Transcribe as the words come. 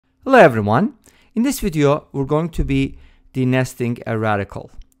Hello everyone. In this video, we're going to be denesting a radical.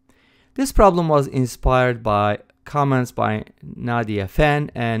 This problem was inspired by comments by Nadia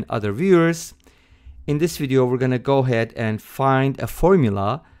Fan and other viewers. In this video, we're going to go ahead and find a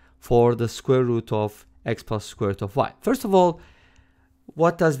formula for the square root of x plus square root of y. First of all,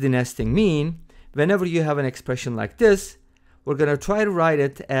 what does denesting mean? Whenever you have an expression like this, we're going to try to write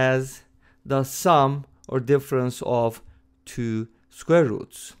it as the sum or difference of two square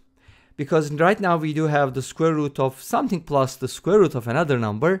roots. Because right now we do have the square root of something plus the square root of another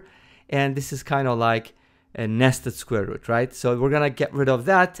number, and this is kind of like a nested square root, right? So we're gonna get rid of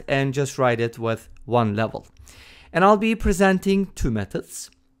that and just write it with one level. And I'll be presenting two methods,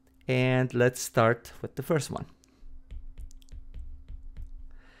 and let's start with the first one.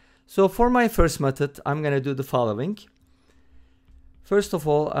 So for my first method, I'm gonna do the following. First of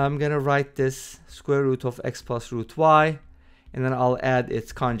all, I'm gonna write this square root of x plus root y, and then I'll add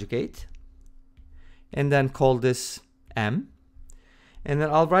its conjugate, and then call this m. And then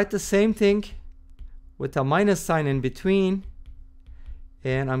I'll write the same thing with a minus sign in between,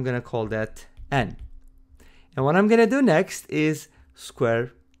 and I'm gonna call that n. And what I'm gonna do next is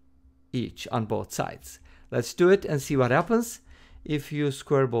square each on both sides. Let's do it and see what happens. If you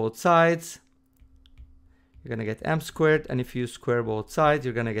square both sides, you're gonna get m squared, and if you square both sides,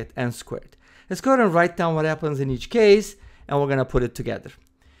 you're gonna get n squared. Let's go ahead and write down what happens in each case, and we're gonna put it together.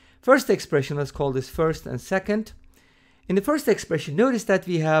 First expression, let's call this first and second. In the first expression, notice that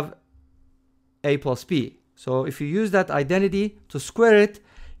we have a plus b. So if you use that identity to square it,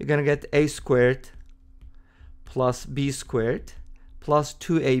 you're gonna get a squared plus b squared plus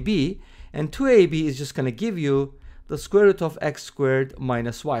 2ab, and 2ab is just gonna give you the square root of x squared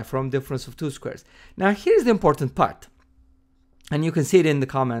minus y from difference of two squares. Now here's the important part, and you can see it in the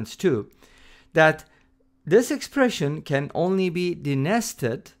comments too, that this expression can only be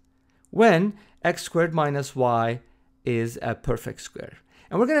denested when x squared minus y is a perfect square.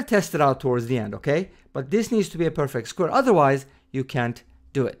 And we're going to test it out towards the end, okay? But this needs to be a perfect square, otherwise you can't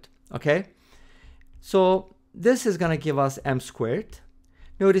do it, okay? So this is going to give us m squared.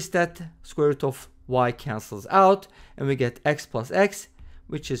 Notice that square root of y cancels out, and we get x plus x,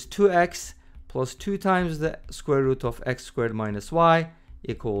 which is 2x plus 2 times the square root of x squared minus y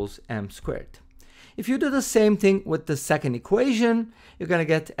equals m squared. If you do the same thing with the second equation, you're going to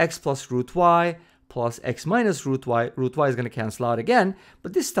get x plus root y plus x minus root y. Root y is going to cancel out again,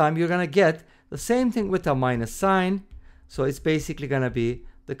 but this time you're going to get the same thing with a minus sign. So it's basically going to be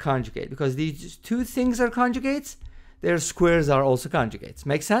the conjugate. Because these two things are conjugates, their squares are also conjugates.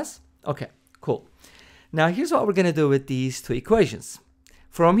 Make sense? Okay, cool. Now here's what we're going to do with these two equations.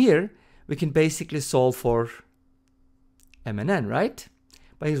 From here, we can basically solve for m and n, right?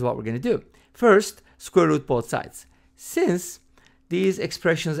 But here's what we're going to do. First, square root both sides. Since these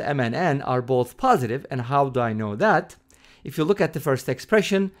expressions m and n are both positive, and how do I know that? If you look at the first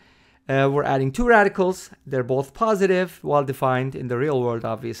expression, we're adding two radicals. They're both positive, well defined in the real world,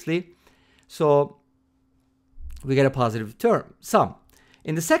 obviously. So we get a positive term, sum.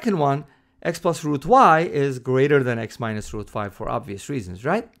 In the second one, x plus root y is greater than x minus root y for obvious reasons,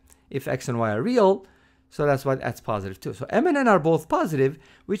 right? If x and y are real, so that's why that's positive too. So m and n are both positive,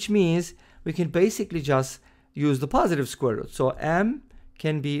 which means we can basically just use the positive square root. So m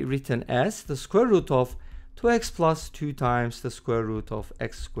can be written as the square root of 2x plus 2 times the square root of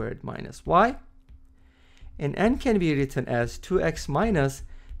x squared minus y. And n can be written as 2x minus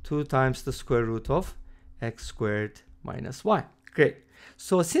 2 times the square root of x squared minus y. Great.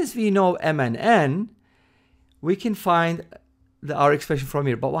 So since we know m and n, we can find our expression from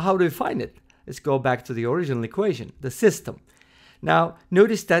here. But how do we find it? Let's go back to the original equation, the system. Now,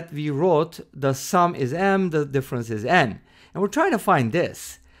 notice that we wrote the sum is m, the difference is n. And we're trying to find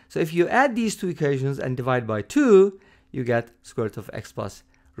this. So if you add these two equations and divide by 2, you get square root of x plus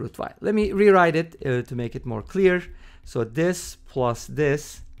root y. Let me rewrite it to make it more clear. So this plus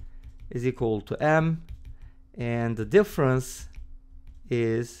this is equal to m, and the difference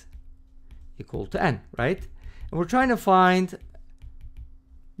is equal to n, right? And we're trying to find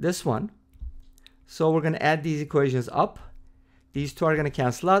this one. So we're going to add these equations up. These two are going to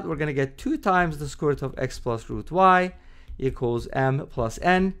cancel out. We're going to get 2 times the square root of x plus root y equals m plus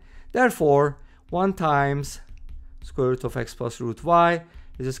n. Therefore, 1 times square root of x plus root y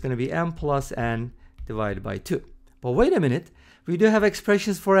is just going to be m plus n divided by 2. But wait a minute. We do have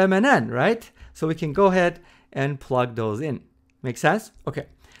expressions for m and n, right? So we can go ahead and plug those in. Make sense? Okay.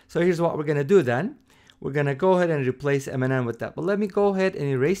 So here's what we're going to do then. We're going to go ahead and replace m and n with that. But let me go ahead and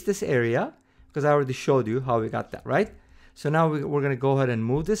erase this area, because I already showed you how we got that, right? So now we're going to go ahead and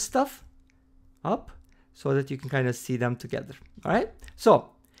move this stuff up so that you can kind of see them together. All right. So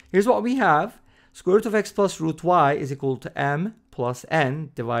Here's what we have. Square root of x plus root y is equal to m plus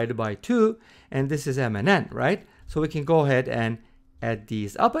n divided by 2. And this is m and n, right? So we can go ahead and add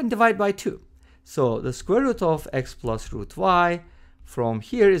these up and divide by 2. So the square root of x plus root y from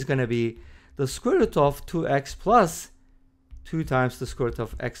here is going to be the square root of 2x plus 2 times the square root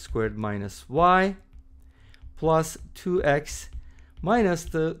of x squared minus y plus 2x minus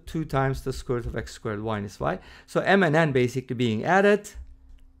the 2 times the square root of x squared minus y. So m and n basically being added.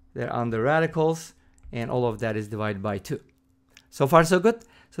 They're on the radicals, and all of that is divided by 2. So far, so good.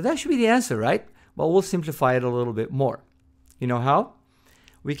 So that should be the answer, right? But we'll simplify it a little bit more. You know how?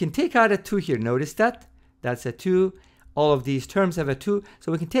 We can take out a 2 here. Notice that? That's a 2. All of these terms have a 2.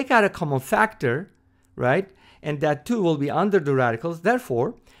 So we can take out a common factor, right? And that 2 will be under the radicals.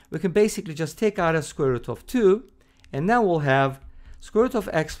 Therefore, we can basically just take out a square root of 2. And now we'll have square root of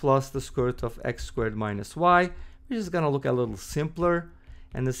x plus the square root of x squared minus y, which is going to look a little simpler.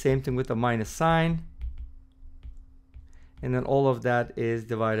 And the same thing with the minus sign. And then all of that is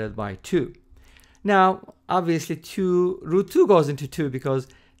divided by 2. Now, obviously, root 2 goes into 2 because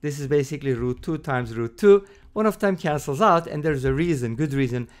this is basically root 2 times root 2. One of them cancels out, and there's a reason, good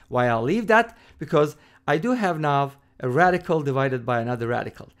reason, why I'll leave that, because I do have now a radical divided by another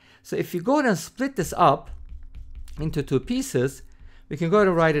radical. So if you go ahead and split this up into 2 pieces, we can go ahead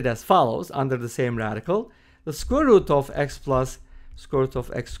and write it as follows under the same radical. The square root of x plus square root of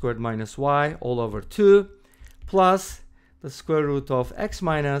x squared minus y all over 2 plus the square root of x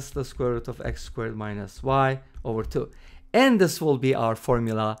minus the square root of x squared minus y over 2. And this will be our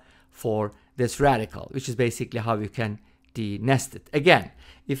formula for this radical, which is basically how you can de-nest it. Again,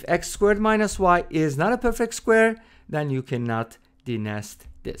 if x squared minus y is not a perfect square, then you cannot de-nest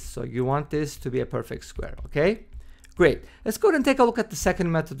this. So you want this to be a perfect square, okay? Great. Let's go ahead and take a look at the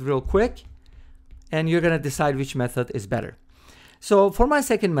second method real quick, and you're going to decide which method is better. So for my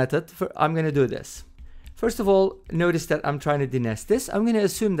second method, I'm going to do this. First of all, notice that I'm trying to de-nest this. I'm going to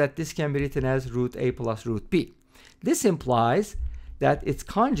assume that this can be written as root a plus root b. This implies that its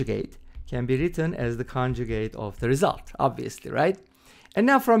conjugate can be written as the conjugate of the result, obviously, right? And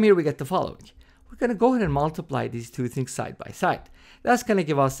now from here we get the following. We're going to go ahead and multiply these two things side by side. That's going to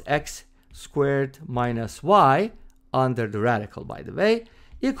give us x squared minus y under the radical, by the way,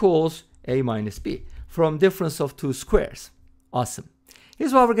 equals a minus b from difference of 2 squares. Awesome.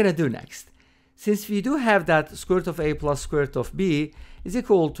 Here's what we're going to do next. Since we do have that square root of a plus square root of b is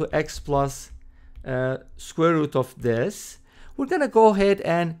equal to x plus square root of this, we're going to go ahead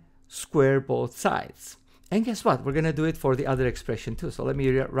and square both sides. And guess what? We're going to do it for the other expression too. So let me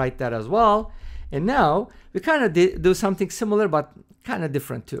write that as well. And now we kind of do something similar, but kind of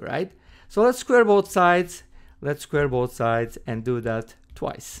different too, right? So let's square both sides. Let's square both sides and do that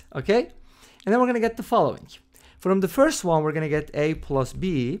twice, okay? And then we're going to get the following. From the first one, we're going to get a plus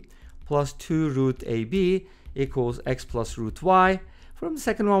b plus 2 root ab equals x plus root y. From the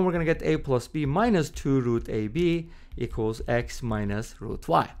second one, we're going to get a plus b minus 2 root ab equals x minus root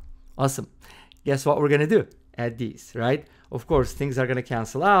y. Awesome. Guess what we're going to do? Add these, right? Of course, things are going to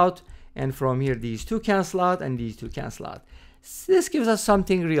cancel out. And from here, these two cancel out and these two cancel out. So this gives us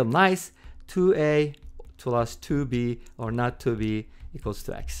something real nice. 2a plus 2b, or not 2b, equals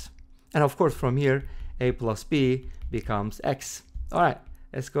to x. And of course, from here, a plus b becomes x. All right,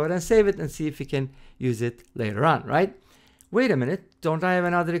 let's go ahead and save it and see if we can use it later on, right? Wait a minute, don't I have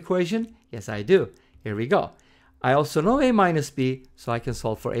another equation? Yes, I do. Here we go. I also know a minus b, so I can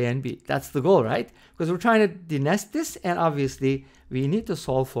solve for a and b. That's the goal, right? Because we're trying to de-nest this, and obviously, we need to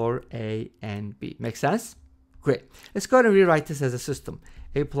solve for a and b. Make sense? Great. Let's go ahead and rewrite this as a system.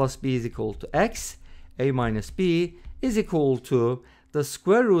 A plus b is equal to x. A minus b is equal to the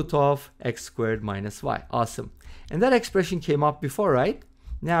square root of x squared minus y. Awesome. And that expression came up before, right?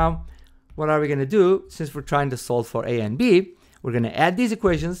 Now, what are we going to do? Since we're trying to solve for a and b, we're going to add these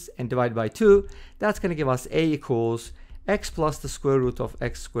equations and divide by 2. That's going to give us a equals x plus the square root of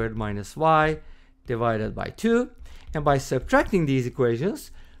x squared minus y divided by 2. And by subtracting these equations,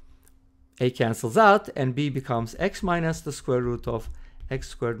 a cancels out and b becomes x minus the square root of x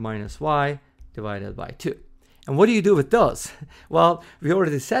squared minus y divided by 2. And what do you do with those? Well, we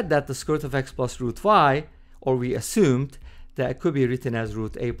already said that the square root of x plus root y, or we assumed that it could be written as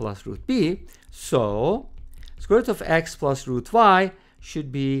root a plus root b. So square root of x plus root y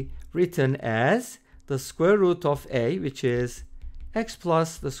should be written as the square root of a, which is x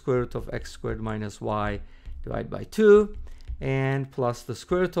plus the square root of x squared minus y divided by 2, and plus the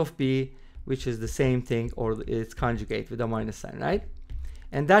square root of b, which is the same thing, or its conjugate with a minus sign, right?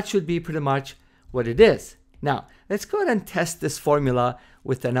 And that should be pretty much what it is. Now, let's go ahead and test this formula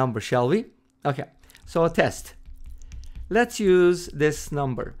with a number, shall we? Okay, so a test. let's use this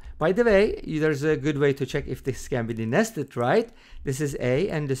number. By the way, there's a good way to check if this can be nested, right? This is a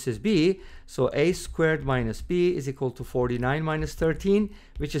and this is b. So a squared minus b is equal to 49 minus 13,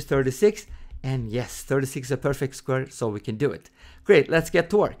 which is 36. And yes, 36 is a perfect square, so we can do it. Great, let's get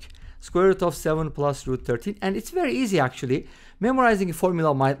to work. Square root of 7 plus root 13. And it's very easy, actually. Memorizing a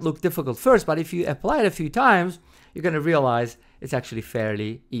formula might look difficult first, but if you apply it a few times, you're going to realize it's actually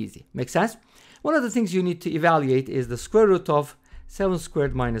fairly easy. Make sense? One of the things you need to evaluate is the square root of 7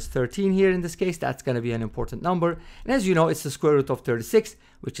 squared minus 13 here in this case. That's going to be an important number. And as you know, it's the square root of 36,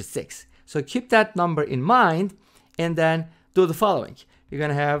 which is 6. So keep that number in mind and then do the following. You're going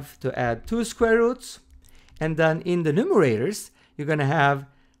to have to add 2 square roots. And then in the numerators, you're going to have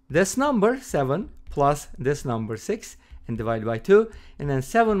this number, 7, plus this number, 6, and divide by 2. And then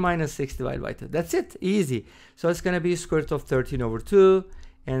 7 minus 6 divided by 2. That's it. Easy. So it's going to be square root of 13 over 2.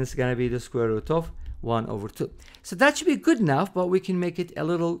 And it's going to be the square root of 1 over 2. So that should be good enough, but we can make it a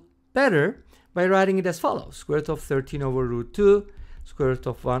little better by writing it as follows. Square root of 13 over root 2, square root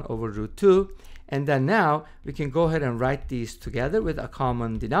of 1 over root 2. And then now we can go ahead and write these together with a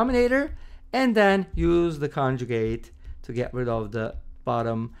common denominator and then use the conjugate to get rid of the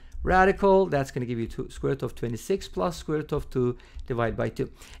bottom radical. That's going to give you square root of 26 plus square root of 2 divided by 2.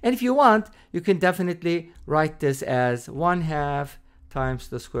 And if you want, you can definitely write this as 1/2 times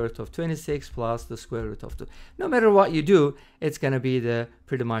the square root of 26 plus the square root of 2. No matter what you do, it's going to be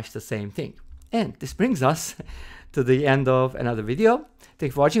pretty much the same thing. And this brings us to the end of another video. Thank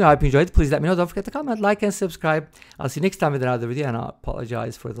you for watching. I hope you enjoyed. Please let me know. Don't forget to comment, like, and subscribe. I'll see you next time with another video, and I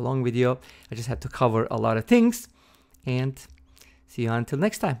apologize for the long video. I just had to cover a lot of things. And see you until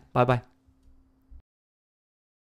next time. Bye-bye.